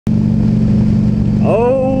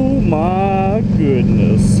Oh my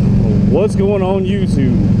goodness. What's going on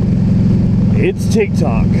YouTube? It's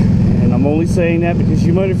TikTok. And I'm only saying that because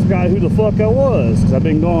you might have forgot who the fuck I was, because I've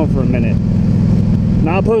been gone for a minute.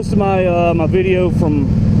 Now I posted my my video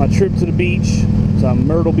from my trip to the beach, to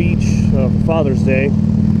Myrtle Beach, for Father's Day.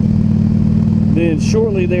 Then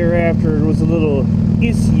shortly thereafter there was a little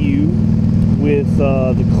issue with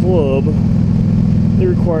the club that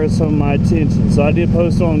required some of my attention. So I did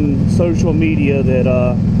post on social media that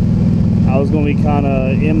I was going to be kind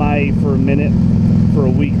of MIA for a minute, for a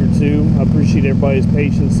week or two. I appreciate everybody's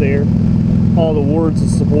patience there, all the words of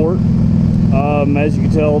support. As you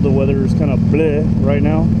can tell, the weather is kind of bleh right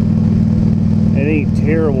now. It ain't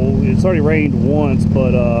terrible. It's already rained once,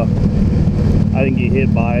 but I didn't get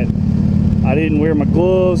hit by it. I didn't wear my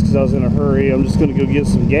gloves because I was in a hurry. I'm just going to go get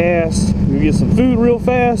some gas, go get some food real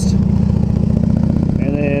fast.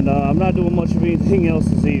 And I'm not doing much of anything else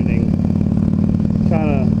this evening. Kind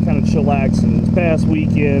of chillaxing. This past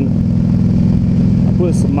weekend, I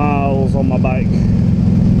put some miles on my bike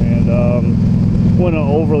and went an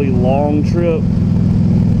overly long trip.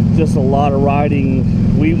 Just a lot of riding.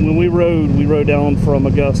 When we rode down from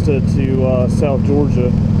Augusta to South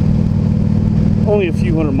Georgia. Only a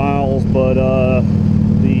few hundred miles, but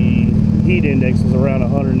the heat index was around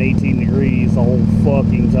 118 degrees the whole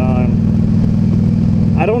fucking time.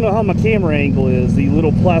 I don't know how my camera angle is. The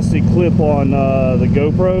little plastic clip on the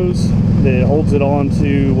GoPros that holds it on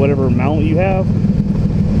to whatever mount you have,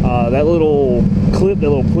 that little clip, that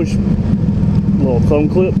little thumb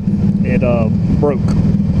clip, it broke.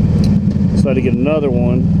 So I had to get another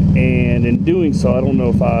one, and in doing so, I don't know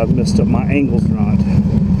if I messed up my angles or not.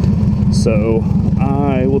 So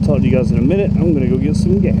I will talk to you guys in a minute. I'm gonna go get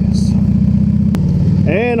some gas.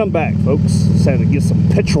 And I'm back, folks. Just had to get some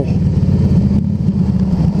petrol.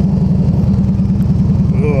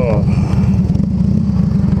 Ugh.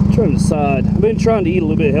 Trying to decide. I've been trying to eat a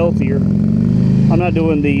little bit healthier. I'm not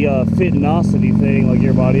doing the fitnosity thing like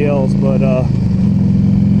everybody else, but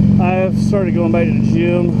I've started going back to the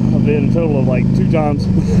gym. I've been a total of like 2 times.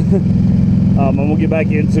 I'm gonna get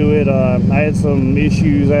back into it. I had some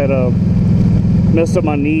issues. I had messed up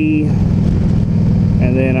my knee,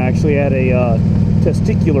 and then I actually had a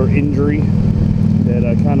testicular injury that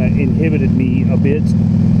kind of inhibited me a bit.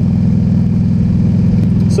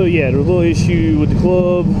 So yeah, there was a little issue with the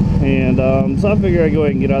club, and so I figured I'd go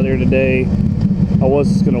ahead and get out there today. I was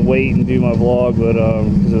just gonna wait and do my vlog, but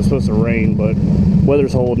because it was supposed to rain, but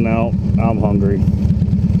weather's holding out. I'm hungry,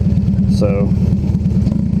 so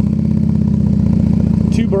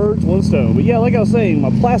 2 birds, 1 stone. But yeah, like I was saying,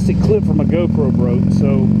 my plastic clip for my GoPro broke,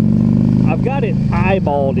 so I've got it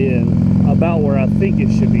eyeballed in about where I think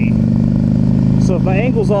it should be. So if my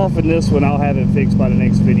angle's off in this one, I'll have it fixed by the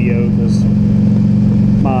next video, because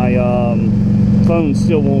my phone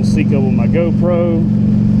still won't sync up with my GoPro,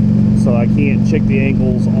 so I can't check the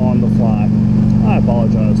angles on the fly. I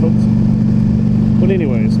apologize, folks. But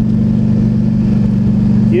anyways,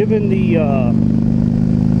 given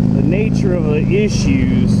the nature of the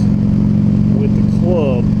issues with the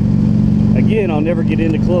club, again, I'll never get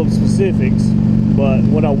into club specifics, but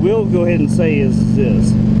what I will go ahead and say is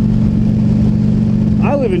this.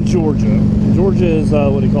 I live in Georgia. Georgia is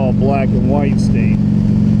what they call a black and white state.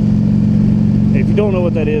 If you don't know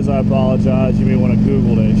what that is, I apologize. You may want to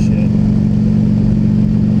Google that shit.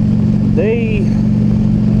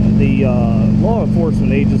 The law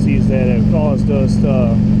enforcement agencies that have caused us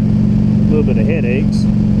a little bit of headaches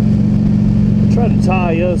try to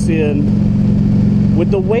tie us in with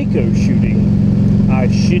the Waco shooting. I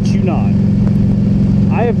shit you not.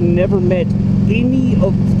 I have never met any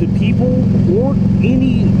of the people or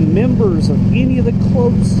any members of any of the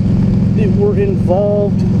clubs that were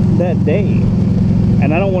involved that day.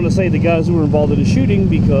 And I don't want to say the guys who were involved in the shooting,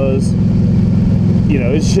 because, you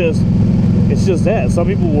know, it's just that. Some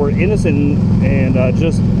people were innocent and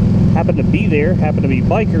just happened to be there, happened to be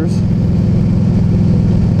bikers.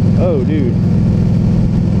 Oh, dude.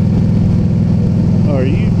 Are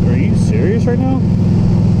you serious right now?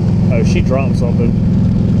 Oh, she dropped something.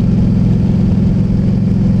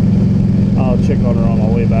 I'll check on her on my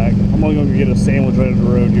way back. I'm only going to get a sandwich right up the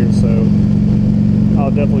road here, so I'll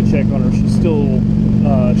definitely check on her. She's still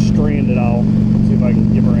stranded. I'll see if I can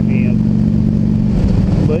give her a hand.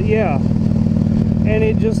 But yeah, and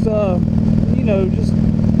it just, you know, just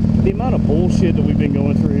the amount of bullshit that we've been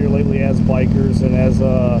going through here lately as bikers and as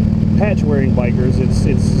patch wearing bikers, it's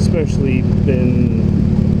especially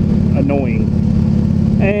been annoying.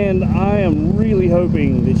 And I am really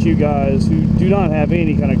hoping that you guys who do not have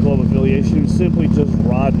any kind of club affiliation, who simply just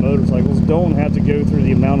ride motorcycles, don't have to go through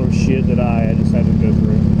the amount of shit that I just had to go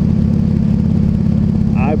through.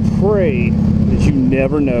 pray that you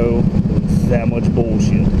never know that much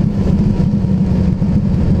bullshit.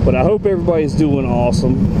 But I hope everybody's doing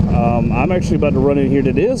awesome. I'm actually about to run in here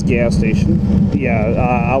to this gas station. Yeah,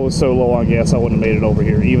 I was so low on gas I wouldn't have made it over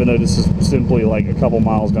here, even though this is simply like a couple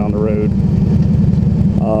miles down the road.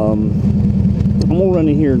 I'm gonna run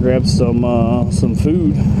in here and grab some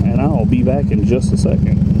food, and I'll be back in just a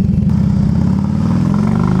second.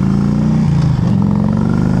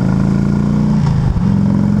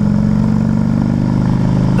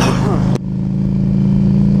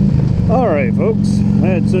 Alright folks,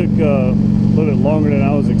 that took a little bit longer than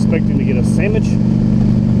I was expecting to get a sandwich.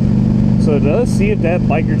 So let's see if that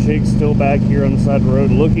biker chick's still back here on the side of the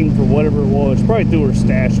road looking for whatever it was. She probably threw her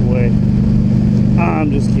stash away.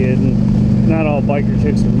 I'm just kidding. Not all biker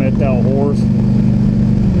chicks are methed out whores.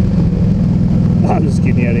 I'm just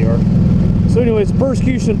kidding, yeah, they are. So anyways,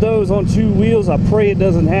 persecution of those on two wheels, I pray it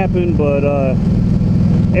doesn't happen, but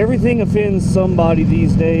everything offends somebody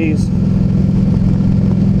these days.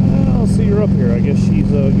 I'll see her up here. I guess she's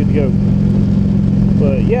good to go.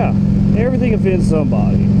 But yeah, everything offends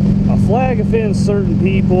somebody. A flag offends certain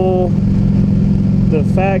people. The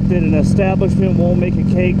fact that an establishment won't make a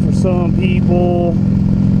cake for some people.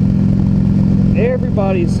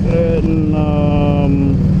 Everybody's getting,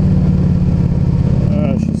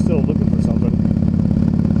 she's still looking for something.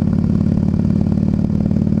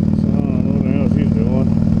 So I don't know what the hell she's doing.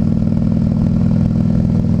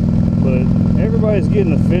 But everybody's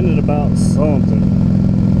getting offended about something.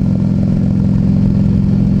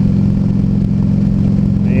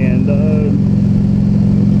 And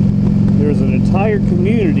there's an entire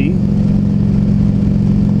community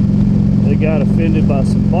that got offended by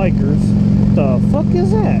some bikers. What the fuck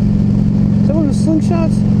is that? Is that one of those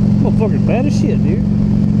slingshots? Motherfucker's bad as shit, dude.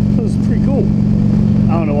 This is pretty cool.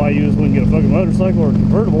 I don't know why you just wouldn't get a fucking motorcycle or a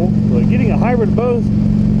convertible, but getting a hybrid of both,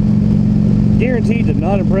 guaranteed to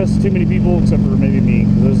not impress too many people except for maybe me,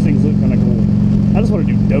 because those things look kind of cool. I just want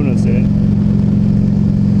to do donuts in it.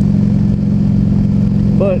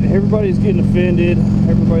 But everybody's getting offended.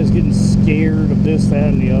 Everybody's getting scared of this, that,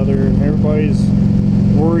 and the other. Everybody's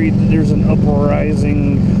worried that there's an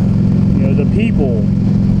uprising. You know, the people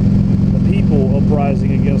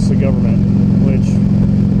uprising against the government, which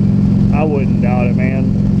I wouldn't doubt it,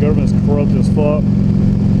 man. The government's corrupt as fuck.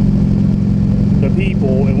 The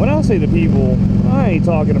people, and when I say the people, I ain't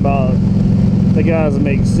talking about the guys that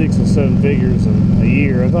make 6 and 7 figures a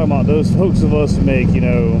year. I'm talking about those folks of us who make, you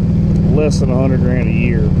know, less than 100 grand a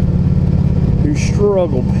year, who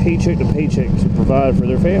struggle paycheck to paycheck to provide for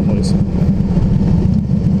their families.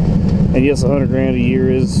 And yes, 100 grand a year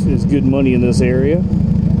is good money in this area,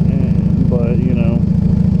 but you know,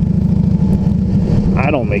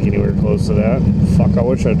 I don't make anywhere close to that. Fuck, I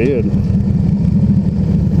wish I did.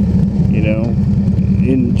 You know,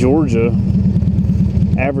 in Georgia,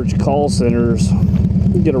 average call centers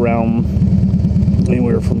get around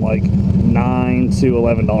anywhere from like $9 to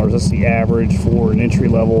 $11. That's the average for an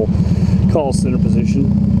entry-level call center position.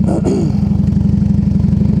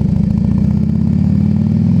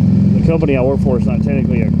 The company I work for is not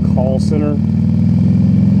technically a call center,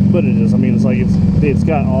 but it is. I mean, it's like it's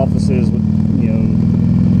got offices with, you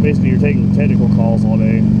know, basically you're taking technical calls all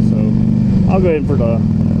day. So I'll go ahead and for the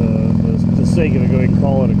sake of it, go ahead and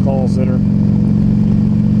call it a call center.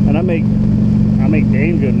 And I make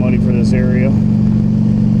damn good money for this area.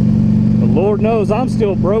 But Lord knows I'm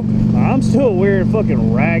still broke. I'm still wearing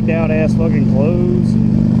fucking ragged out ass fucking clothes.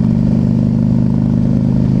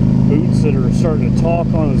 Boots that are starting to talk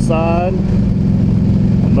on the side.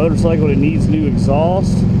 A motorcycle that needs new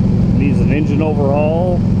exhaust. Needs an engine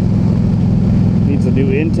overhaul. Needs a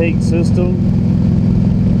new intake system.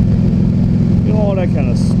 You know, all that kind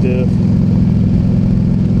of stuff.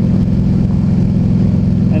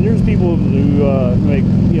 And there's people who make,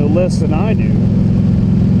 you know, less than I do.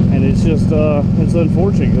 And it's just, it's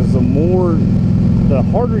unfortunate because the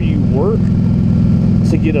harder you work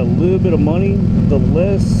to get a little bit of money, the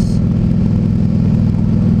less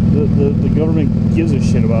the government gives a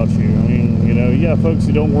shit about you. I mean, you know, you got folks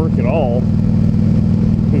who don't work at all.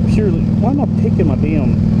 But purely, why am I picking my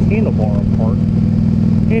damn handlebar apart?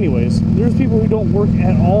 Anyways, there's people who don't work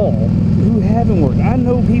at all, who haven't worked. I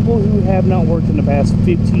know people who have not worked in the past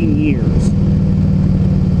 15 years.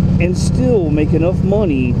 And still make enough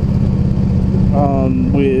money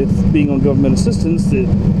with being on government assistance that,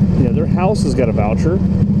 you know, their house has got a voucher,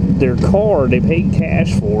 their car, they paid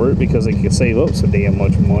cash for it because they could save up so damn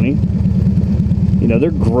much money. You know,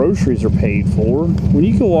 their groceries are paid for. When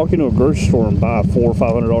you can walk into a grocery store and buy $400 or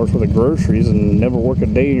 $500 worth of groceries and never work a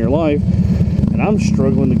day in your life, and I'm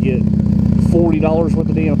struggling to get $40 worth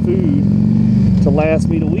of damn food to last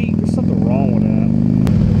me the week, there's wrong with that.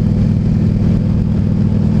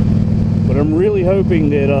 But I'm really hoping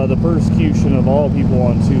that the persecution of all people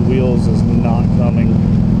on two wheels is not coming.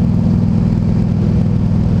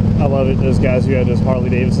 I love it. Those guys who had those Harley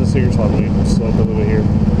Davidson stickers. Hold on, let me slow up a little bit here.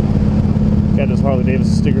 Got those Harley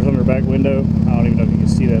Davidson stickers on their back window. I don't even know if you can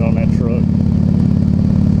see that on that truck.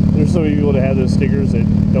 There's so many people that have those stickers that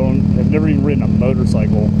have never even ridden a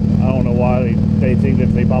motorcycle. I don't know why they think that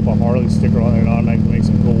if they pop a Harley sticker on there, it automatically makes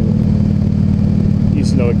them cool.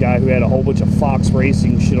 Used to know a guy who had a whole bunch of Fox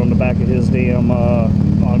Racing shit on the back of his damn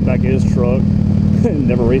on the back of his truck.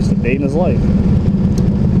 Never raced a day in his life.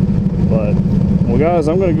 But well, guys,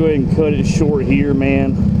 I'm gonna go ahead and cut it short here,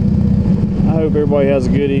 man. I hope everybody has a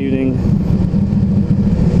good evening,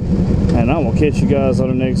 and I'm gonna catch you guys on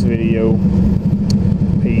the next video.